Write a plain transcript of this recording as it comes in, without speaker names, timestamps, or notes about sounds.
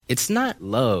It's not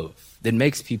love that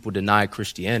makes people deny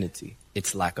Christianity.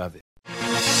 It's lack of it.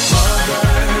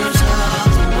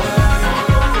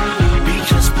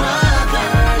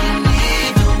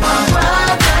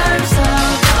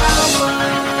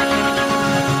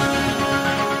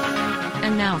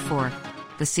 And now for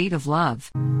the Seed of Love.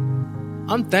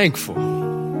 I'm thankful.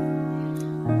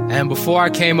 And before I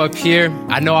came up here,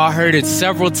 I know I heard it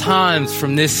several times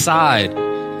from this side.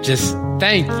 Just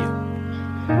thank you.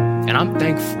 And I'm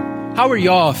thankful. How are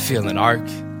y'all feeling, Ark? All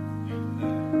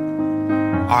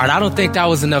right, I don't think that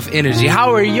was enough energy.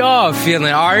 How are y'all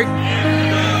feeling, Ark?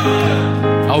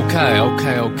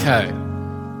 Okay.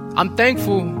 I'm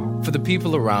thankful for the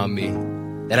people around me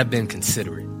that have been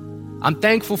considerate. I'm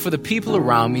thankful for the people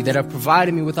around me that have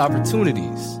provided me with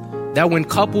opportunities that, when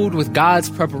coupled with God's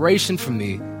preparation for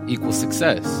me, equal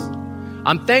success.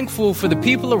 I'm thankful for the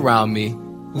people around me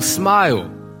who smile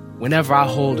whenever I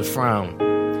hold a frown.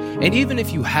 And even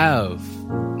if you have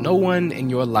no one in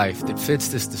your life that fits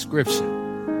this description,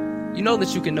 you know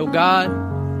that you can know God.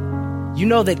 You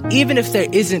know that even if there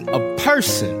isn't a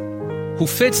person who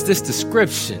fits this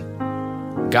description,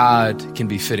 God can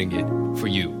be fitting it for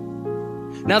you.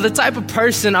 Now, the type of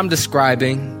person I'm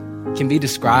describing can be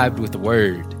described with a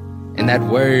word, and that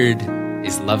word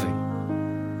is loving.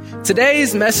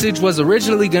 Today's message was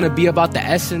originally going to be about the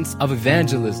essence of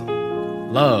evangelism,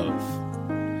 love.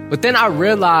 But then I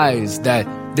realized that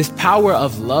this power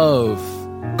of love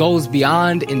goes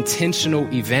beyond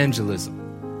intentional evangelism.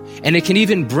 And it can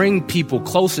even bring people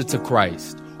closer to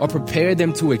Christ or prepare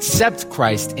them to accept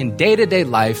Christ in day-to-day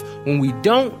life when we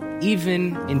don't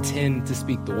even intend to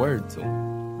speak the word to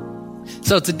them.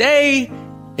 So today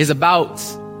is about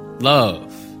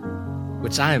love,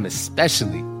 which I am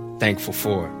especially thankful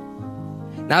for.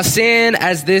 Now, seeing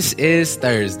as this is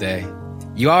Thursday,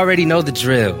 you already know the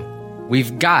drill.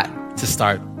 We've got to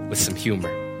start with some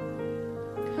humor.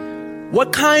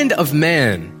 What kind of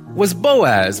man was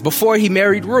Boaz before he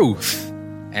married Ruth?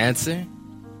 Answer,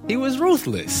 he was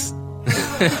ruthless.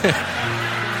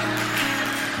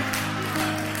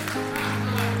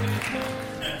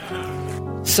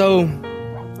 So,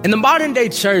 in the modern day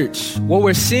church, what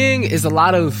we're seeing is a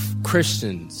lot of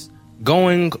Christians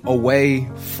going away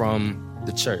from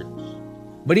the church.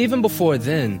 But even before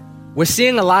then, we're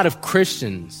seeing a lot of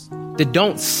Christians that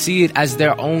don't see it as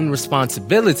their own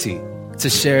responsibility to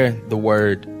share the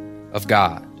word of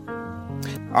God.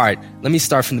 All right, let me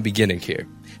start from the beginning here.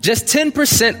 Just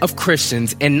 10% of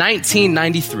Christians in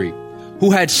 1993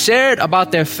 who had shared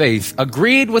about their faith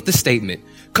agreed with the statement,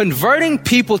 converting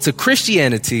people to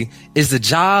Christianity is the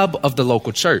job of the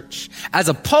local church, as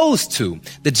opposed to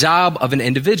the job of an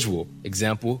individual,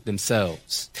 example,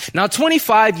 themselves. Now,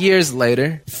 25 years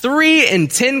later, 3 in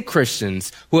 10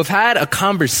 Christians who have had a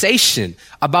conversation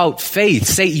about faith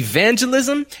say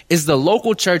evangelism is the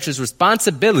local church's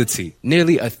responsibility,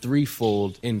 nearly a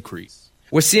 3-fold increase.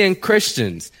 We're seeing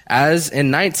Christians, as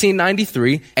in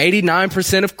 1993,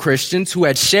 89% of Christians who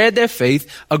had shared their faith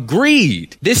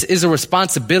agreed this is a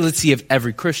responsibility of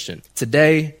every Christian.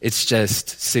 Today, it's just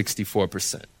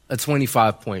 64%, a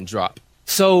 25-point drop.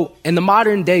 So, in the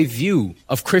modern day view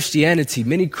of Christianity,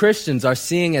 many Christians are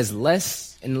seeing as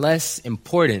less and less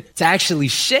important to actually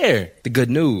share the good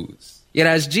news. Yet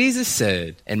as Jesus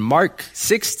said in Mark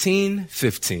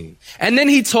 16:15, and then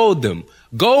he told them,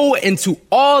 go into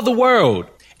all the world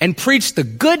and preach the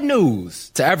good news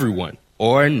to everyone.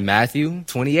 Or in Matthew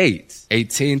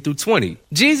 28:18-20,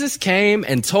 Jesus came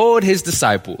and told his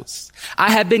disciples,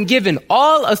 I have been given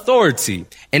all authority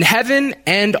in heaven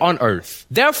and on earth.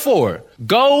 Therefore,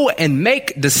 go and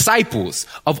make disciples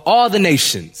of all the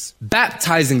nations,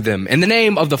 baptizing them in the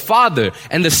name of the Father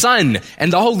and the Son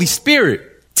and the Holy Spirit.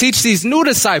 Teach these new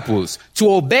disciples to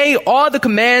obey all the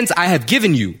commands I have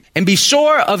given you. And be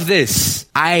sure of this,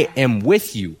 I am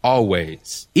with you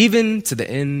always, even to the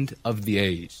end of the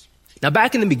age. Now,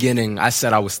 back in the beginning, I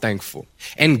said I was thankful.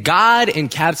 And God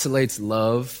encapsulates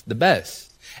love the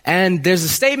best. And there's a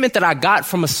statement that I got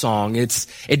from a song.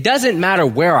 It doesn't matter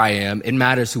where I am, it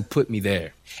matters who put me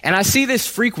there. And I see this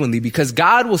frequently because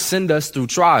God will send us through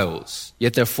trials,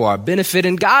 yet they're for our benefit.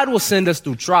 And God will send us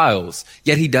through trials,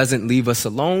 yet he doesn't leave us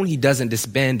alone. He doesn't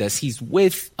disband us. He's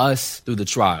with us through the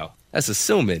trial. That's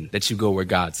assuming that you go where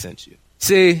God sent you.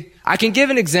 See, I can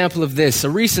give an example of this. A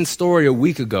recent story a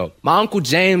week ago. My Uncle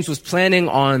James was planning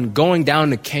on going down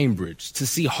to Cambridge to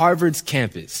see Harvard's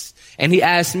campus. And he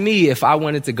asked me if I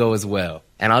wanted to go as well.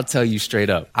 And I'll tell you straight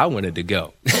up, I wanted to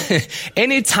go.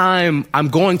 Anytime I'm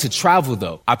going to travel,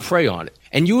 though, I pray on it.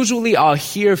 And usually I'll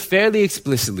hear fairly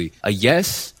explicitly a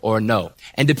yes or a no.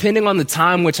 And depending on the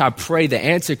time which I pray, the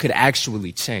answer could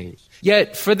actually change.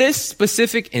 Yet for this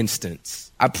specific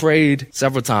instance, I prayed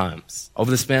several times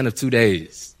over the span of 2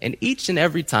 days, and each and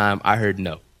every time I heard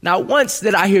no. Not once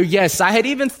did I hear yes. I had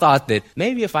even thought that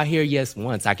maybe if I hear yes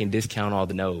once, I can discount all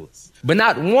the no's. But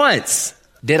not once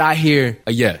did I hear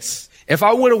a yes. If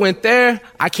I would have went there,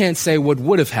 I can't say what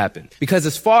would have happened. Because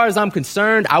as far as I'm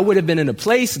concerned, I would have been in a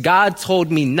place God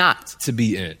told me not to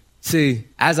be in. See,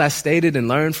 as I stated and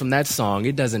learned from that song,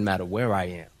 it doesn't matter where I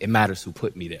am. It matters who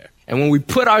put me there. And when we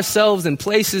put ourselves in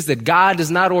places that God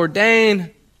does not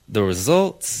ordain, the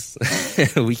results,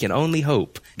 we can only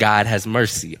hope God has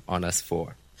mercy on us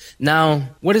for. Now,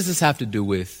 what does this have to do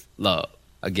with love?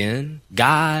 Again,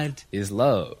 God is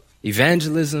love.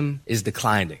 Evangelism is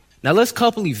declining. Now, let's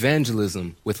couple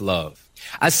evangelism with love.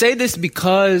 I say this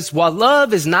because while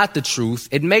love is not the truth,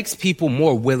 it makes people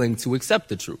more willing to accept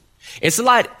the truth. It's a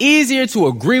lot easier to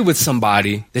agree with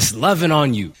somebody that's loving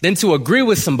on you than to agree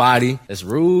with somebody that's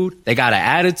rude, they got an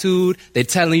attitude, they're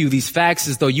telling you these facts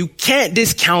as though you can't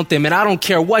discount them and I don't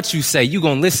care what you say, you're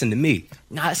going to listen to me.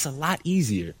 Now, it's a lot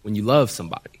easier when you love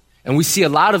somebody. And we see a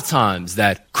lot of times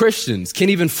that Christians can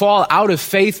even fall out of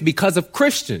faith because of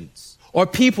Christians, or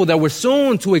people that were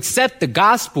soon to accept the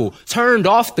gospel turned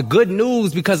off the good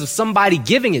news because of somebody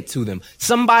giving it to them,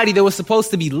 somebody that was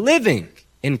supposed to be living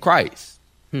in Christ.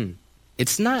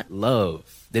 It's not love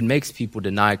that makes people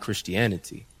deny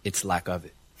Christianity. It's lack of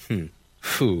it.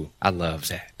 I love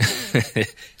that.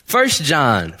 1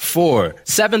 John 4,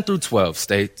 7 through 12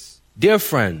 states, "Dear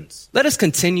friends, let us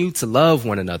continue to love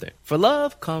one another, for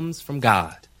love comes from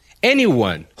God.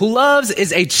 Anyone who loves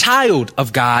is a child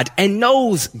of God and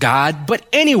knows God, but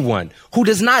anyone who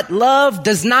does not love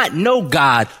does not know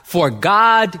God, for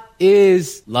God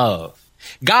is love.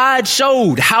 God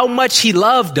showed how much he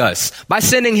loved us by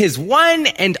sending his one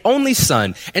and only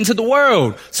son into the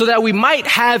world so that we might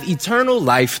have eternal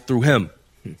life through him.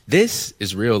 This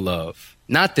is real love.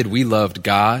 Not that we loved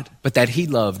God, but that he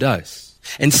loved us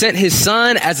and sent his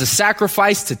son as a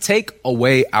sacrifice to take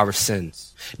away our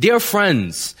sins. Dear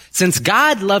friends, since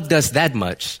God loved us that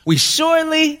much, we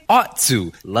surely ought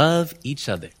to love each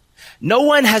other. No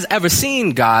one has ever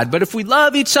seen God, but if we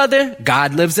love each other,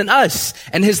 God lives in us,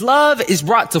 and his love is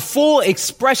brought to full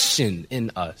expression in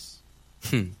us."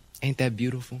 Ain't that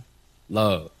beautiful?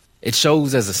 Love. It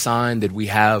shows as a sign that we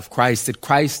have Christ, that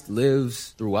Christ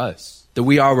lives through us, that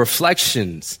we are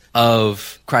reflections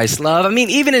of Christ's love. I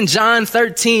mean, even in John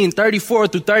 13, 34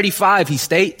 through 35, he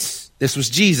states, this was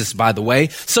Jesus, by the way,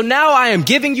 "So now I am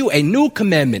giving you a new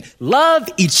commandment. Love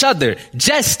each other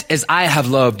just as I have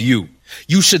loved you.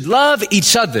 You should love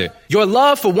each other. Your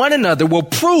love for one another will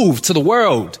prove to the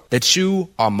world that you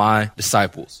are my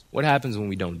disciples." What happens when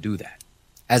we don't do that?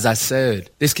 As I said,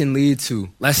 this can lead to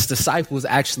less disciples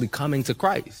actually coming to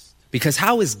Christ. Because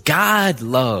how is God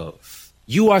love?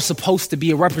 You are supposed to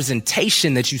be a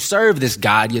representation that you serve this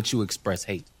God, yet you express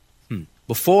hate.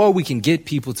 Before we can get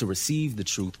people to receive the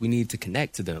truth, we need to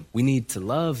connect to them. We need to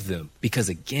love them. Because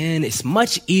again, it's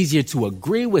much easier to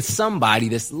agree with somebody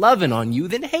that's loving on you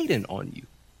than hating on you.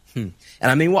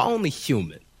 And I mean, we're only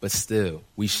human, but still,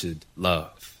 we should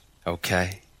love.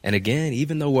 Okay? And again,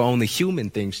 even though we're only human,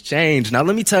 things change. Now,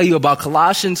 let me tell you about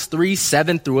Colossians 3,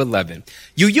 7 through 11.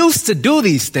 You used to do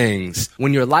these things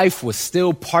when your life was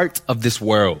still part of this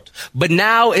world. But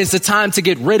now is the time to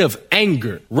get rid of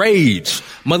anger, rage,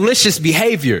 malicious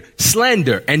behavior,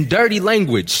 slander, and dirty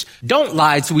language. Don't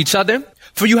lie to each other,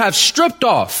 for you have stripped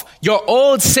off your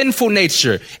old sinful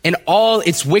nature and all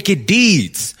its wicked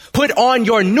deeds. Put on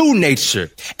your new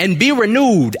nature and be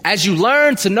renewed as you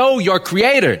learn to know your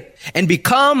Creator and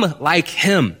become like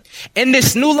him. In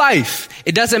this new life,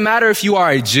 it doesn't matter if you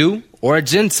are a Jew or a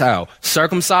Gentile,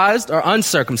 circumcised or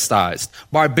uncircumcised,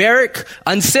 barbaric,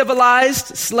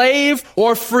 uncivilized, slave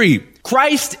or free.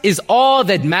 Christ is all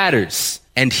that matters,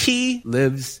 and he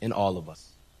lives in all of us.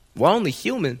 We're only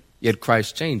human, yet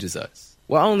Christ changes us.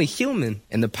 We're only human,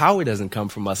 and the power doesn't come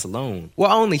from us alone. We're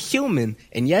only human,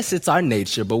 and yes, it's our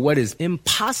nature, but what is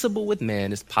impossible with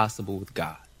man is possible with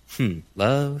God.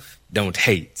 Love, don't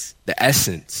hate. The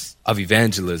essence of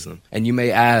evangelism. And you may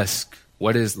ask,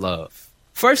 what is love?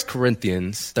 1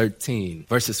 Corinthians 13,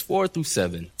 verses 4 through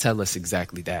 7 tell us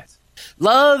exactly that.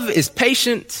 Love is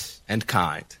patient and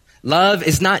kind. Love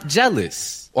is not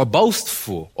jealous or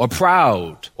boastful or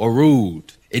proud or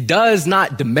rude. It does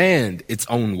not demand its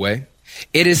own way.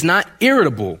 It is not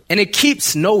irritable, and it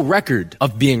keeps no record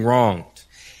of being wronged.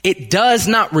 It does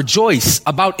not rejoice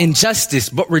about injustice,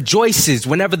 but rejoices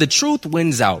whenever the truth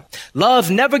wins out. Love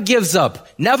never gives up,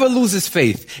 never loses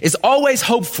faith, is always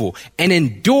hopeful, and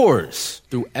endures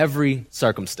through every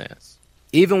circumstance.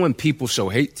 Even when people show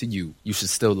hate to you, you should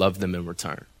still love them in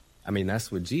return. I mean,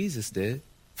 that's what Jesus did.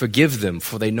 Forgive them,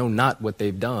 for they know not what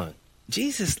they've done.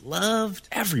 Jesus loved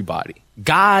everybody.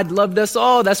 God loved us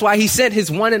all. That's why he sent his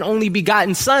one and only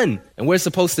begotten son. And we're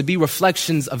supposed to be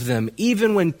reflections of them.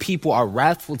 Even when people are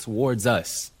wrathful towards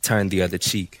us, turn the other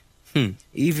cheek.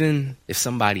 Even if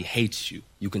somebody hates you,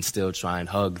 you can still try and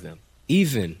hug them.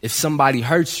 Even if somebody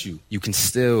hurts you, you can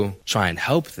still try and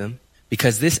help them.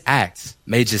 Because this act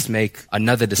may just make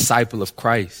another disciple of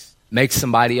Christ, make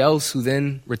somebody else who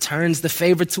then returns the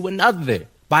favor to another.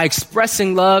 By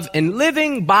expressing love and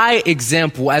living by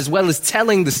example, as well as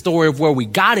telling the story of where we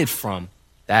got it from,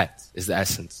 that is the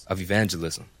essence of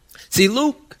evangelism. See,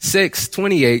 Luke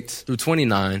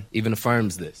 6:28-29 even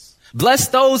affirms this. Bless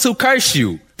those who curse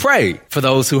you. Pray for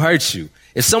those who hurt you.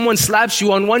 If someone slaps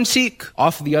you on one cheek,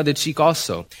 offer the other cheek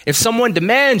also. If someone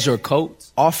demands your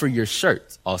coat, offer your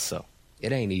shirt also.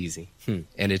 It ain't easy,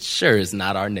 and it sure is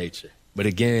not our nature. But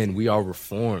again, we are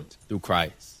reformed through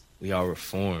Christ. We are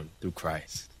reformed through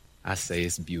Christ. I say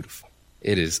it's beautiful.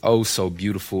 It is oh so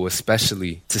beautiful,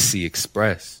 especially to see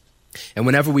expressed. And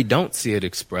whenever we don't see it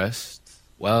expressed,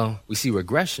 well, we see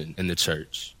regression in the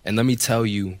church. And let me tell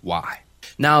you why.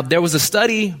 Now, there was a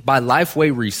study by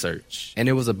Lifeway Research, and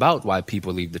it was about why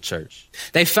people leave the church.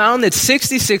 They found that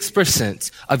 66%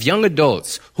 of young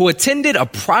adults who attended a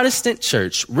Protestant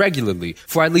church regularly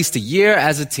for at least a year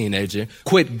as a teenager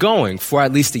quit going for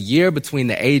at least a year between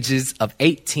the ages of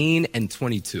 18 and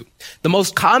 22. The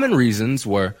most common reasons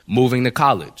were moving to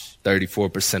college,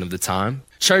 34% of the time,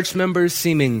 church members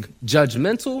seeming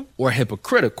judgmental or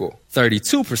hypocritical,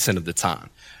 32% of the time,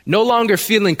 no longer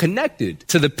feeling connected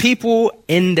to the people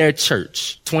in their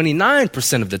church,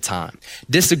 29% of the time.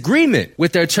 Disagreement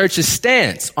with their church's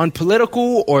stance on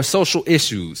political or social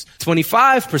issues,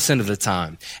 25% of the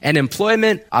time. And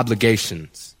employment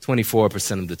obligations,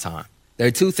 24% of the time. There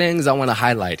are two things I want to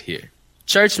highlight here.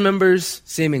 Church members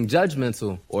seeming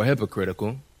judgmental or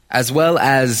hypocritical, as well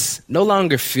as no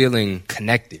longer feeling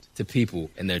connected to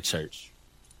people in their church.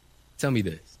 Tell me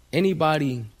this.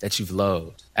 Anybody that you've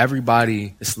loved,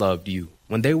 everybody that's loved you,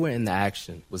 when they were in the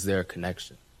action, was there a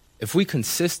connection? If we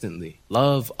consistently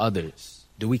love others,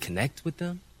 do we connect with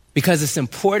them? Because it's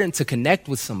important to connect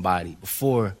with somebody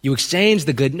before you exchange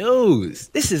the good news.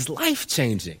 This is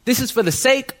life-changing. This is for the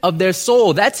sake of their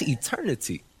soul. That's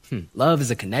eternity. Love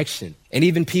is a connection. And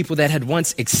even people that had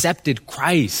once accepted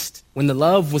Christ, when the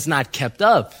love was not kept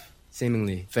up,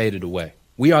 seemingly faded away.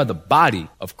 We are the body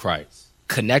of Christ.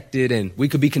 Connected, and we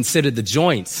could be considered the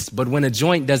joints. But when a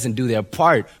joint doesn't do their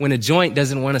part, when a joint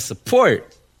doesn't want to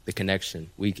support, the connection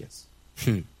weakens.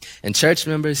 And church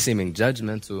members seeming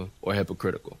judgmental or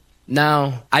hypocritical.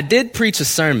 Now, I did preach a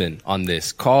sermon on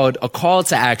this called A Call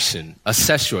to Action,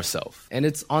 Assess Yourself. And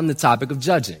it's on the topic of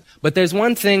judging. But there's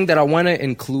one thing that I want to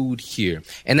include here,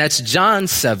 and that's John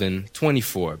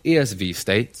 7:24. ESV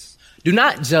states, do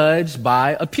not judge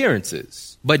by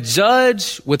appearances, but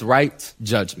judge with right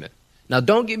judgment. Now,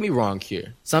 don't get me wrong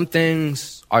here. Some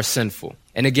things are sinful.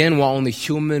 And again, while only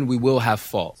human, we will have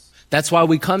faults. That's why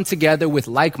we come together with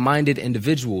like-minded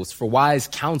individuals for wise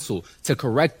counsel to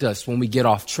correct us when we get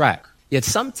off track. Yet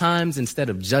sometimes, instead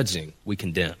of judging, we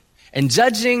condemn. And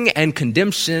judging and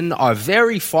condemnation are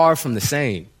very far from the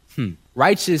same.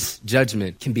 Righteous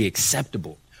judgment can be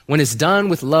acceptable when it's done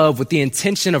with love, with the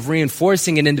intention of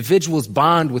reinforcing an individual's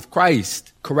bond with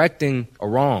Christ, correcting a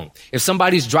wrong. If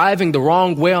somebody's driving the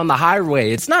wrong way on the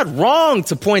highway, it's not wrong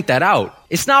to point that out.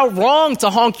 It's not wrong to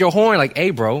honk your horn like,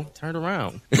 hey, bro, turn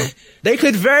around. They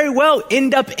could very well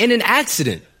end up in an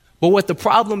accident. But what the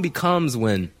problem becomes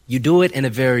when you do it in a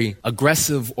very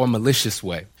aggressive or malicious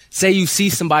way. Say you see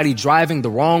somebody driving the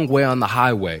wrong way on the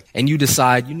highway and you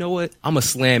decide, you know what, I'm going to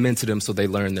slam into them so they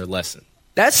learn their lesson.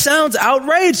 That sounds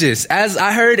outrageous, as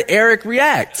I heard Eric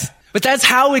react. But that's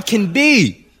how it can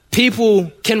be.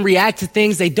 People can react to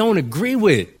things they don't agree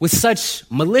with such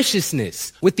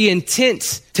maliciousness, with the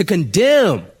intent to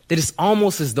condemn, that it's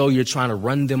almost as though you're trying to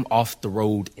run them off the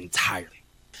road entirely.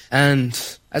 And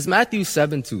as Matthew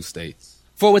 7:2 states,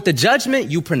 for with the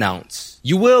judgment you pronounce,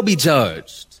 you will be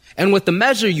judged. And with the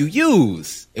measure you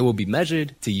use, it will be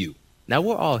measured to you. Now,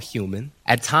 we're all human.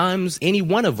 At times, any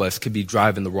one of us could be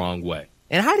driving the wrong way.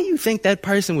 And how do you think that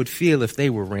person would feel if they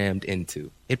were rammed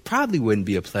into? It probably wouldn't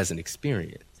be a pleasant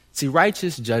experience. See,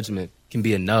 righteous judgment can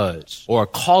be a nudge or a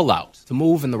call out to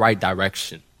move in the right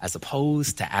direction, as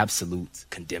opposed to absolute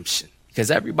condemnation. Because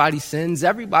everybody sins,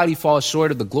 everybody falls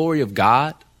short of the glory of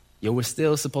God, yet we're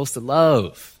still supposed to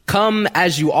love. Come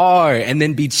as you are and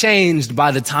then be changed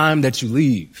by the time that you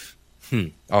leave.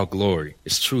 All glory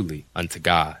is truly unto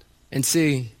God. And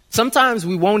see, sometimes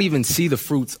we won't even see the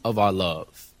fruits of our love.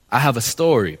 I have a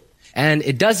story, and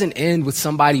it doesn't end with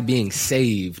somebody being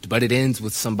saved, but it ends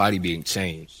with somebody being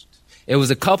changed. It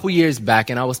was a couple years back,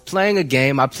 and I was playing a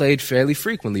game I played fairly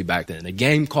frequently back then, a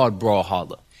game called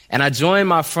Brawlhalla. And I joined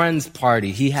my friend's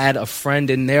party. He had a friend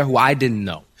in there who I didn't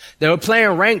know. They were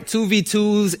playing ranked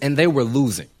 2v2s, and they were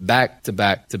losing back to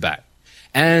back to back.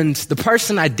 And the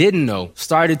person I didn't know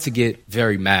started to get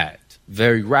very mad,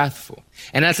 very wrathful.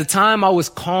 And at the time I was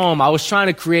calm, I was trying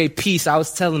to create peace. I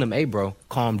was telling him, hey, bro,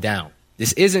 calm down.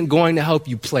 This isn't going to help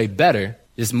you play better.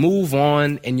 Just move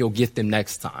on and you'll get them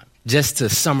next time. Just to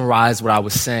summarize what I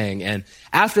was saying. And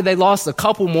after they lost a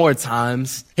couple more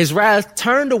times, his wrath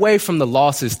turned away from the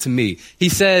losses to me. He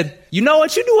said, you know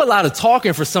what? You do a lot of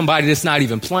talking for somebody that's not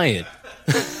even playing.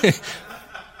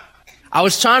 I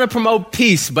was trying to promote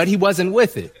peace, but he wasn't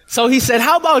with it. So he said,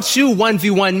 how about you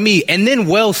 1v1 me and then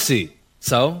we'll see.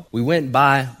 So we went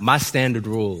by my standard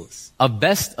rules. A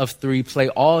best of 3, play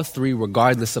all 3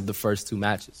 regardless of the first 2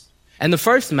 matches. And the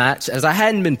first match, as I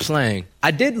hadn't been playing,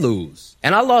 I did lose.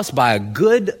 And I lost by a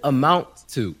good amount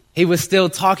too. He was still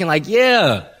talking like,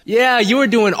 yeah, you were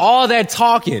doing all that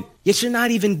talking, yet you're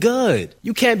not even good.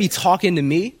 You can't be talking to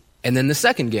me. And then the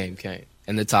second game came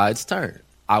and the tides turned.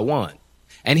 I won.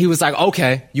 And he was like,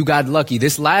 okay, you got lucky.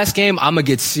 This last game, I'm going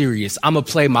to get serious. I'm going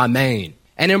to play my main.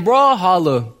 And in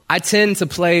Brawlhalla, I tend to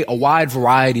play a wide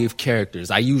variety of characters.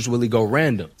 I usually go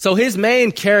random. So his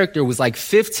main character was like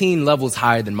 15 levels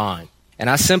higher than mine. And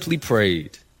I simply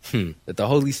prayed that the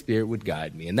Holy Spirit would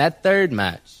guide me. In that third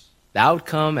match, the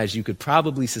outcome, as you could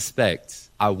probably suspect,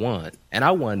 I won. And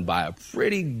I won by a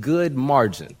pretty good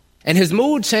margin. And his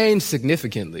mood changed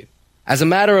significantly. As a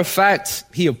matter of fact,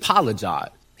 he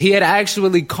apologized. He had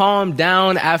actually calmed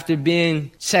down after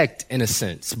being checked in a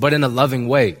sense, but in a loving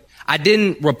way. I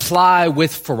didn't reply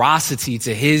with ferocity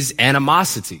to his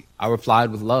animosity. I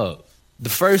replied with love. The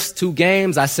first 2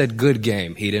 games, I said, good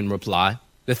game. He didn't reply.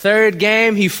 The third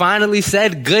game, he finally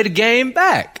said, good game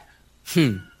back.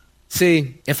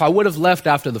 See, if I would have left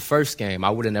after the first game, I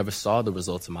would have never saw the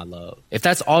results of my love. If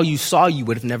that's all you saw, you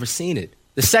would have never seen it.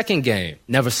 The second game,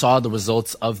 never saw the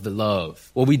results of the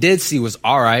love. What we did see was,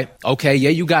 all right, okay,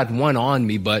 yeah, you got one on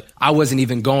me, but I wasn't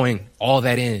even going all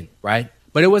that in, right?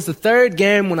 But it was the third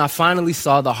game when I finally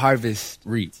saw the harvest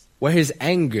reaped, where his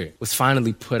anger was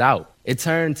finally put out. It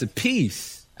turned to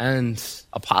peace and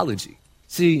apology.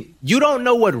 See, you don't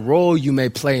know what role you may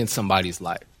play in somebody's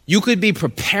life. You could be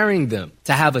preparing them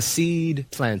to have a seed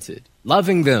planted,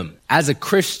 loving them as a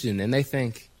Christian, and they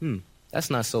think, that's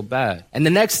not so bad. And the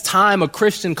next time a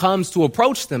Christian comes to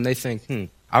approach them, they think,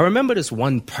 I remember this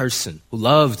one person who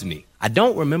loved me. I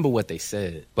don't remember what they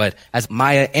said, but as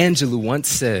Maya Angelou once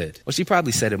said, well, she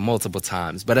probably said it multiple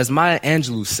times, but as Maya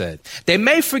Angelou said, they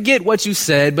may forget what you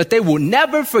said, but they will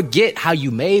never forget how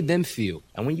you made them feel.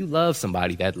 And when you love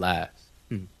somebody, that lasts.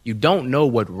 You don't know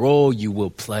what role you will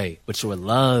play, but your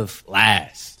love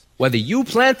lasts. Whether you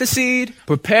plant the seed,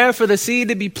 prepare for the seed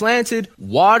to be planted,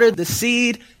 water the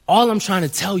seed, all I'm trying to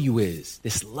tell you is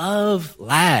this love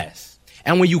lasts.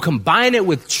 And when you combine it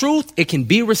with truth, it can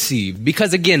be received.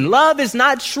 Because again, love is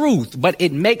not truth, but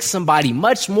it makes somebody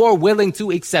much more willing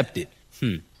to accept it.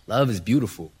 Love is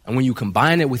beautiful. And when you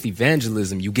combine it with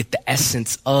evangelism, you get the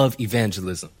essence of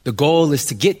evangelism. The goal is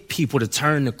to get people to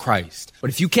turn to Christ. But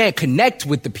if you can't connect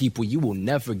with the people, you will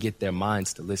never get their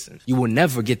minds to listen. You will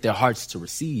never get their hearts to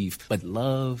receive. But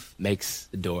love makes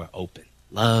the door open.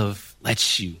 Love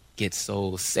lets you get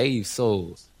souls, save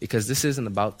souls. Because this isn't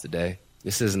about today.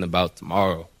 This isn't about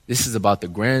tomorrow. This is about the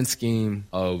grand scheme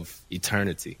of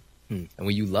eternity. And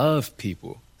when you love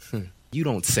people, you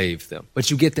don't save them,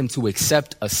 but you get them to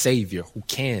accept a Savior who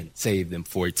can save them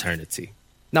for eternity.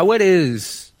 Now, what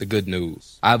is the good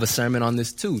news? I have a sermon on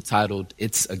this too, titled,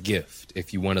 It's a Gift,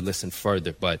 if you want to listen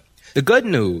further. But the good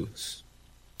news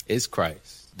is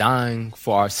Christ dying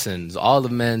for our sins, all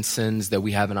of man's sins, that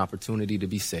we have an opportunity to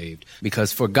be saved.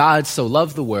 Because for God so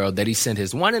loved the world that he sent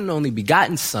his one and only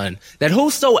begotten Son, that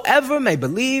whosoever may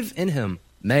believe in him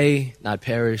may not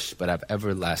perish, but have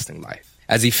everlasting life.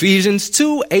 As Ephesians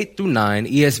 2:8-9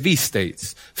 ESV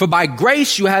states, for by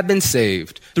grace you have been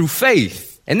saved through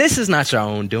faith. And this is not your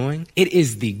own doing. It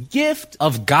is the gift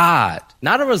of God,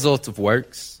 not a result of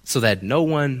works, so that no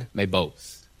one may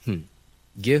boast.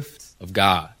 Gift of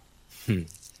God.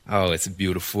 Oh, it's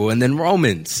beautiful. And then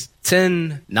Romans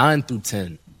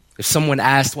 10:9-10. If someone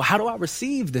asked, well, how do I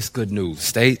receive this good news?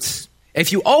 States,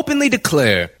 if you openly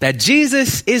declare that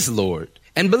Jesus is Lord,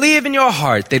 and believe in your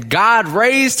heart that God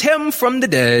raised him from the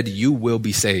dead, you will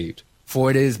be saved. For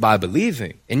it is by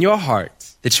believing in your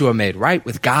heart that you are made right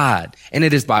with God, and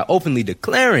it is by openly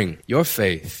declaring your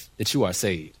faith that you are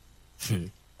saved.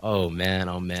 Oh man,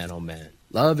 oh man, oh man.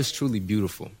 Love is truly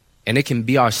beautiful, and it can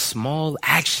be our small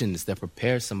actions that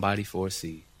prepare somebody for a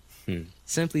seed.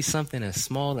 Simply something as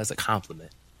small as a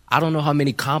compliment. I don't know how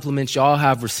many compliments y'all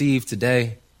have received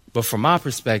today, but from my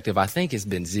perspective, I think it's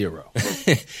been zero.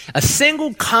 A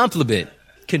single compliment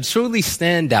can truly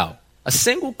stand out. A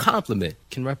single compliment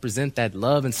can represent that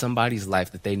love in somebody's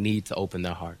life that they need to open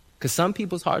their heart. Because some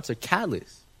people's hearts are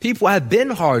callous. People have been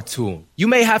hard to them. You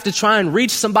may have to try and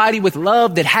reach somebody with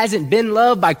love that hasn't been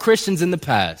loved by Christians in the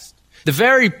past. The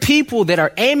very people that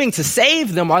are aiming to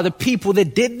save them are the people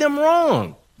that did them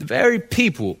wrong. The very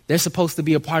people they're supposed to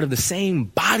be a part of the same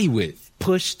body with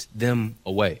pushed them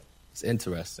away. It's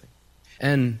interesting.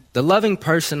 And the loving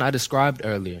person I described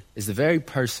earlier is the very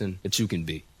person that you can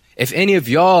be. If any of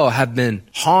y'all have been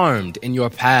harmed in your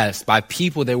past by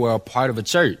people that were a part of a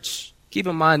church, keep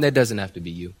in mind that doesn't have to be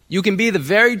you. You can be the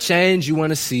very change you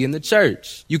want to see in the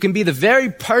church. You can be the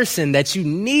very person that you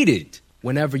needed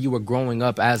whenever you were growing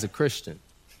up as a Christian.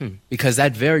 Because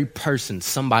that very person,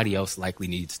 somebody else likely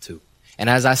needs too. And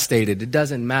as I stated, it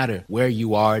doesn't matter where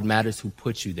you are, it matters who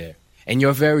put you there. And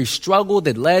your very struggle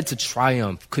that led to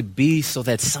triumph could be so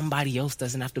that somebody else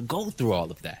doesn't have to go through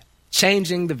all of that.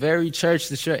 Changing the very church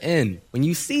that you're in. When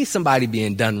you see somebody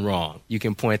being done wrong, you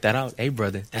can point that out. Hey,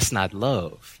 brother, that's not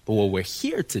love. But what we're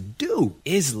here to do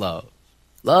is love.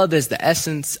 Love is the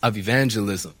essence of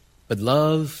evangelism. But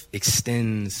love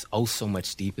extends oh so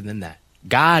much deeper than that.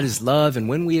 God is love, and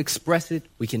when we express it,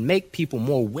 we can make people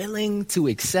more willing to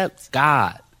accept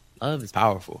God. Love is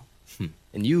powerful.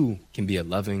 And you can be a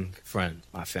loving friend,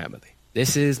 my family.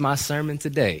 This is my sermon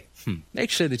today. Make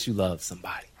sure that you love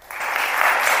somebody.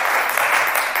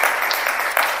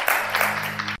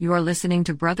 You are listening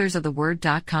to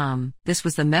brothersoftheword.com. This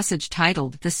was the message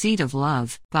titled The Seed of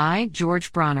Love by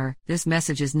George Bronner. This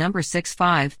message is number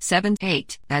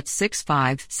 6578. That's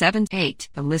 6578.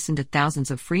 To listen to thousands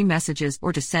of free messages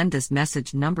or to send this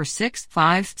message number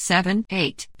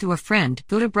 6578 to a friend,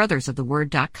 go to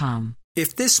brothersoftheword.com.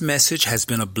 If this message has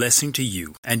been a blessing to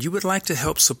you and you would like to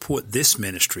help support this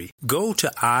ministry, go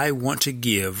to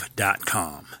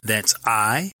iwanttogive.com. That's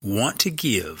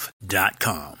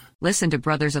iwanttogive.com. Listen to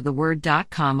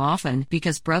brothersoftheword.com often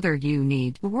because, brother, you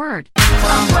need the word.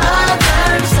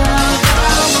 Brothers of